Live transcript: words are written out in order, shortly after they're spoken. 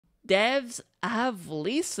devs have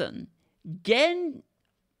listened.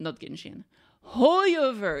 Not Genshin.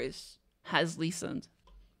 HoYoverse has listened.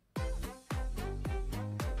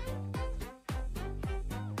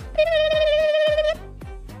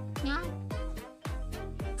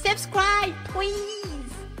 Subscribe,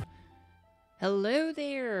 please! Hello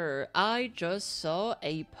there! I just saw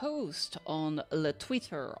a post on the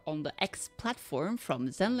Twitter, on the X platform from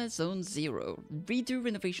Zenless Zone Zero, Ridu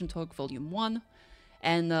Renovation Talk Volume 1.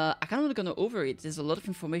 And I kind of want to go over it. There's a lot of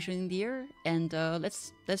information in there, and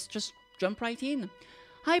let's just jump right in.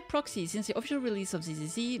 Hi Proxy, since the official release of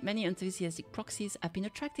ZZZ, many enthusiastic proxies have been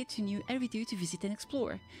attracted to new Eridu to visit and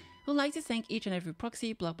explore. We'd like to thank each and every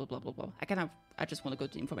proxy, blah blah blah blah blah. I just want to go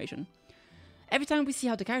to the information. Every time we see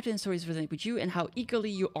how the character and stories resonate with you and how eagerly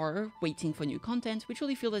you are waiting for new content, we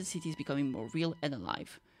truly feel that the city is becoming more real and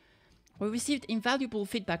alive. We received invaluable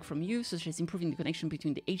feedback from you, such as improving the connection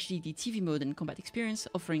between the HDD TV mode and combat experience,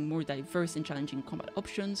 offering more diverse and challenging combat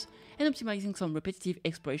options, and optimizing some repetitive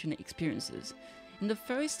exploration experiences. In the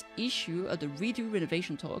first issue of the Ridu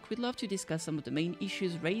Renovation Talk, we'd love to discuss some of the main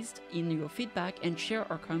issues raised in your feedback and share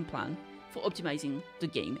our current plan for optimizing the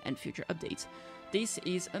game and future updates. This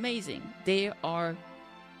is amazing. They are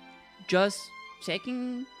just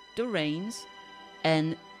taking the reins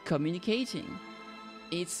and communicating.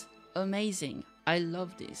 It's amazing. I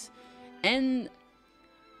love this. And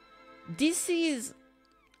this is...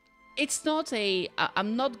 It's not a...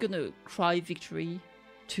 I'm not gonna cry victory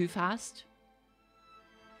too fast.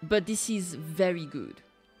 But this is very good.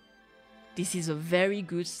 This is a very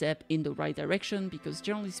good step in the right direction because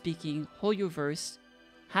generally speaking, HoYoverse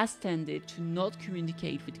has tended to not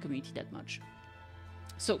communicate with the community that much.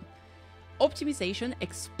 So, optimization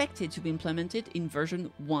expected to be implemented in version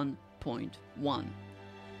 1.1.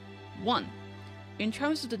 1. In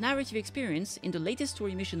terms of the narrative experience, in the latest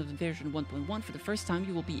story mission of the version 1.1, for the first time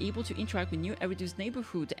you will be able to interact with new Eridu's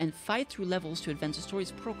neighborhood and fight through levels to advance the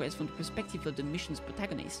story's progress from the perspective of the mission's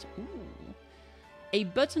protagonist. Ooh. A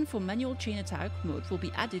button for manual chain attack mode will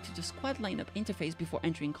be added to the squad lineup interface before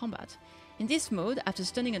entering combat. In this mode, after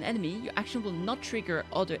stunning an enemy, your action will not trigger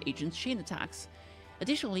other agents' chain attacks.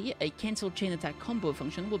 Additionally, a cancel chain attack combo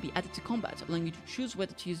function will be added to combat, allowing you to choose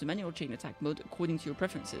whether to use the manual chain attack mode according to your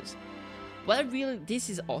preferences. This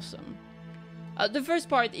is awesome. The first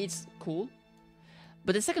part is cool,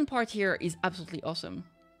 but the second part here is absolutely awesome.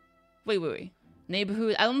 Wait.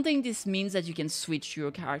 Neighborhood. I don't think this means that you can switch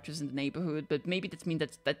your characters in the neighborhood, but maybe that means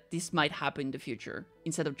that this might happen in the future,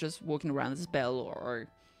 instead of just walking around as Belle or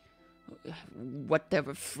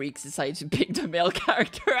whatever freaks decide to pick the male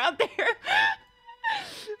character out there.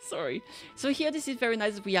 Sorry. So here this is very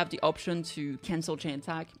nice that we have the option to cancel chain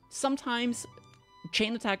attack. Sometimes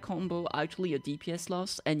chain attack combo actually a DPS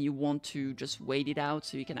loss and you want to just wait it out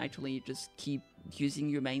so you can actually just keep using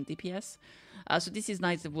your main DPS. So this is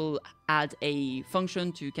nice that we'll add a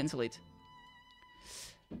function to cancel it.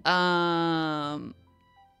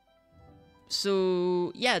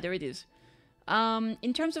 So yeah, there it is.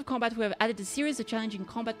 In terms of combat, we have added a series of challenging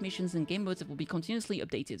combat missions and game modes that will be continuously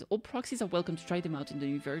updated. All proxies are welcome to try them out in the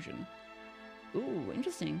new version. Ooh,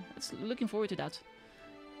 interesting. Looking forward to that.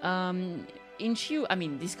 In Shiu, I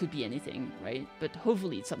mean, this could be anything, right? But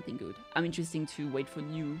hopefully it's something good. I'm interested to wait for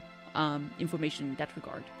new information in that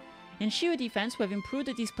regard. In Shiu defense, we have improved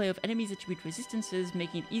the display of enemies' attribute resistances,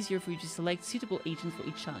 making it easier for you to select suitable agents for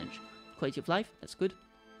each challenge. Quality of life, that's good.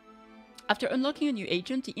 After unlocking a new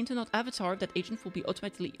agent, the Internet avatar of that agent will be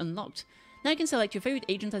automatically unlocked. Now you can select your favorite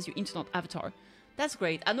agent as your Internet avatar. That's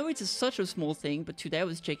great. I know it's such a small thing, but today I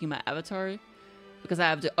was checking my avatar because I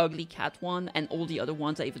have the ugly cat one and all the other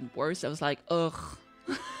ones are even worse. I was like, ugh.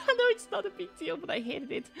 I know it's not a big deal, but I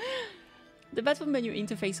hated it. The battle menu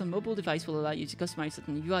interface on mobile device will allow you to customize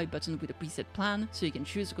certain UI buttons with a preset plan, so you can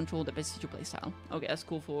choose to control the best suit your playstyle. Okay, that's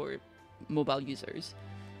cool for mobile users.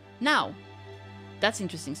 Now, that's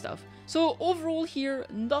interesting stuff. So overall here,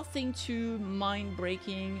 nothing too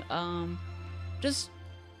mind-breaking. Just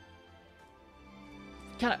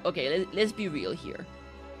kind of, okay, let's be real here.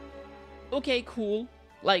 Okay, cool.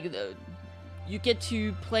 Like, you get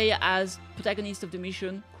to play as protagonist of the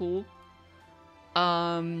mission. Cool.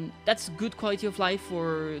 That's good quality of life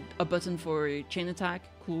for a button for chain attack.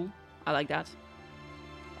 Cool. I like that.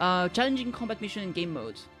 Challenging combat mission and game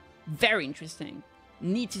modes. Very interesting.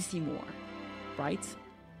 Need to see more. Right?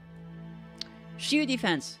 Shield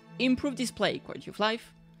defense. Improved display. Quality of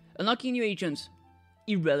life. Unlocking new agents.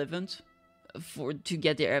 Irrelevant. To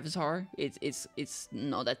get their avatar. It's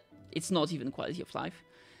not even quality of life.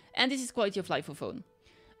 And this is quality of life for phone.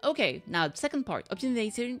 Okay, now the second part.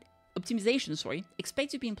 optimization, sorry,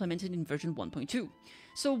 expect to be implemented in version 1.2.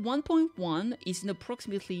 So 1.1 is in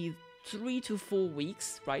approximately 3 to 4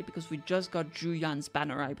 weeks, right? Because we just got Juyan's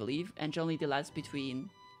banner, I believe, and generally they last between,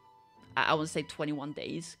 I want to say 21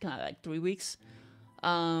 days, kind of like 3 weeks.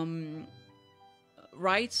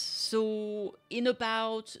 Right? So in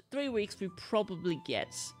about 3 weeks, we probably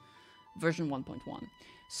get version 1.1.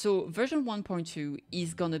 So version 1.2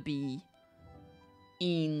 is gonna be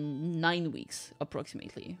in 9 weeks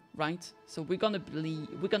approximately, right? So we're gonna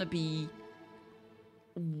be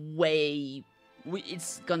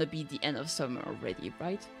it's gonna be the end of summer already,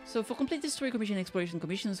 right? So for completed story commission and exploration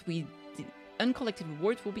commissions, the uncollected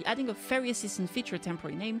rewards will be adding a fairy assistant feature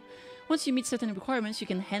temporary name. Once you meet certain requirements, you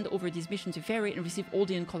can hand over this mission to fairy and receive all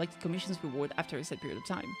the uncollected commissions reward after a set period of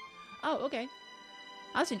time. Oh, okay.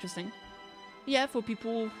 That's interesting. Yeah, for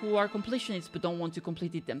people who are completionists but don't want to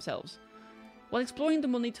complete it themselves. While exploring the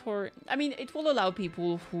monitor, I mean, it will allow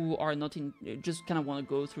people who are not in, just kind of want to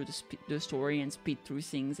go through the story and speed through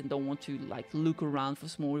things and don't want to like look around for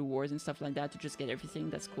small rewards and stuff like that to just get everything.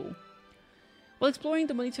 That's cool. While exploring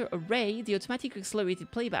the monitor array, the automatic accelerated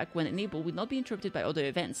playback when enabled will not be interrupted by other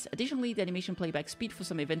events. Additionally, the animation playback speed for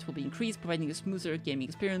some events will be increased, providing a smoother gaming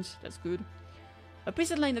experience. That's good. A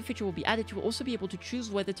preset lineup feature will be added. You will also be able to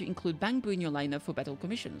choose whether to include Bangbu in your lineup for battle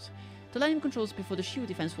commissions. The lineup controls before the shield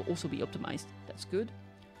defense will also be optimized. That's good.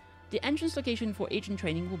 The entrance location for agent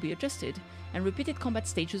training will be adjusted, and repeated combat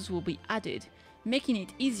stages will be added, making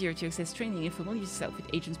it easier to access training and familiarize yourself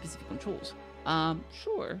with agent-specific controls.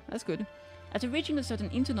 Sure, that's good. After reaching a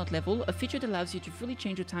certain internet level, a feature that allows you to fully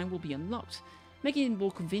change your time will be unlocked, making it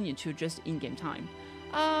more convenient to adjust in-game time.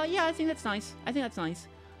 Yeah, I think that's nice.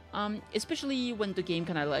 Especially when the game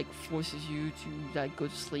kind of like forces you to like go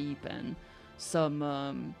to sleep and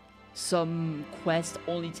some quest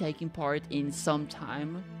only taking part in some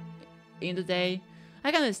time in the day.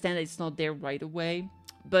 I can understand that it's not there right away,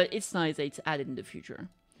 but it's nice that it's added in the future.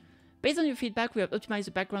 Based on your feedback, we have optimized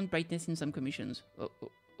the background brightness in some commissions.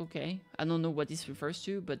 Okay, I don't know what this refers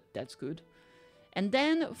to, but that's good. And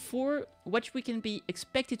then for what we can be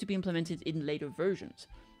expected to be implemented in later versions.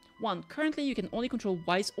 1. Currently, you can only control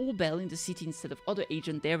Wise or Bell in the city instead of other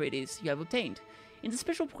agent. There it is, you have obtained. In the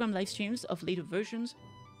special program live streams of later versions,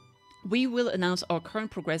 we will announce our current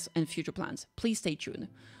progress and future plans. Please stay tuned.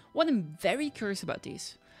 What I'm very curious about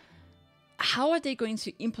this, how are they going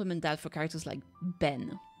to implement that for characters like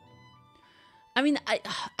Ben? I mean, I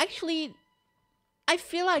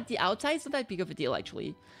feel like the outside is not that big of a deal,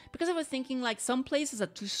 actually. Because I was thinking, like, some places are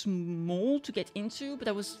too small to get into, but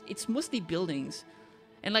it's mostly buildings.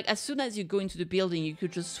 And, like, as soon as you go into the building, you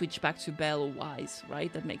could just switch back to Bell or Wise,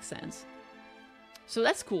 right? That makes sense. So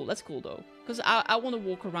that's cool, though. Because I want to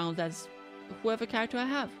walk around as whoever character I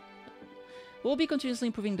have. We'll be continuously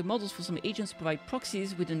improving the models for some agents to provide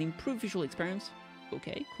proxies with an improved visual experience.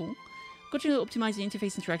 Okay, cool. Continue to optimize the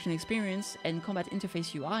interface interaction experience and combat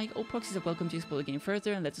interface UI. All proxies are welcome to explore the game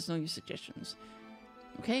further and let us know your suggestions.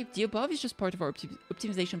 Okay, the above is just part of our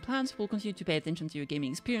optimization plans. We'll continue to pay attention to your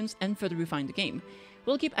gaming experience and further refine the game.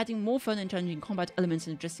 We'll keep adding more fun and challenging combat elements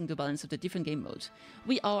and adjusting the balance of the different game modes.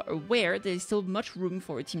 We are aware there is still much room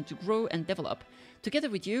for our team to grow and develop. Together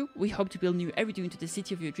with you, we hope to build new Eridu into the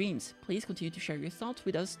city of your dreams. Please continue to share your thoughts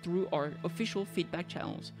with us through our official feedback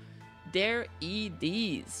channels. There it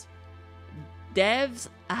is. Devs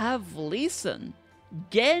have listened.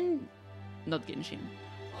 Not Genshin.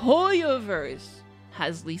 HoYoverse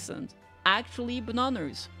has listened. Actually,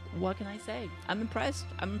 bananas. What can I say? I'm impressed.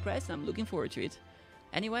 I'm looking forward to it.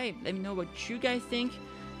 Anyway, let me know what you guys think.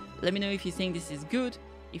 Let me know if you think this is good,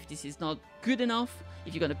 if this is not good enough,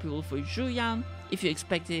 if you're gonna pull for Julian,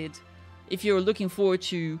 if you're looking forward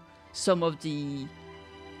to some of the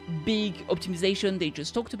big optimization they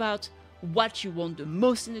just talked about, what you want the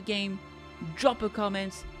most in the game. Drop a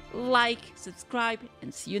comment, like, subscribe,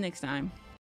 and see you next time.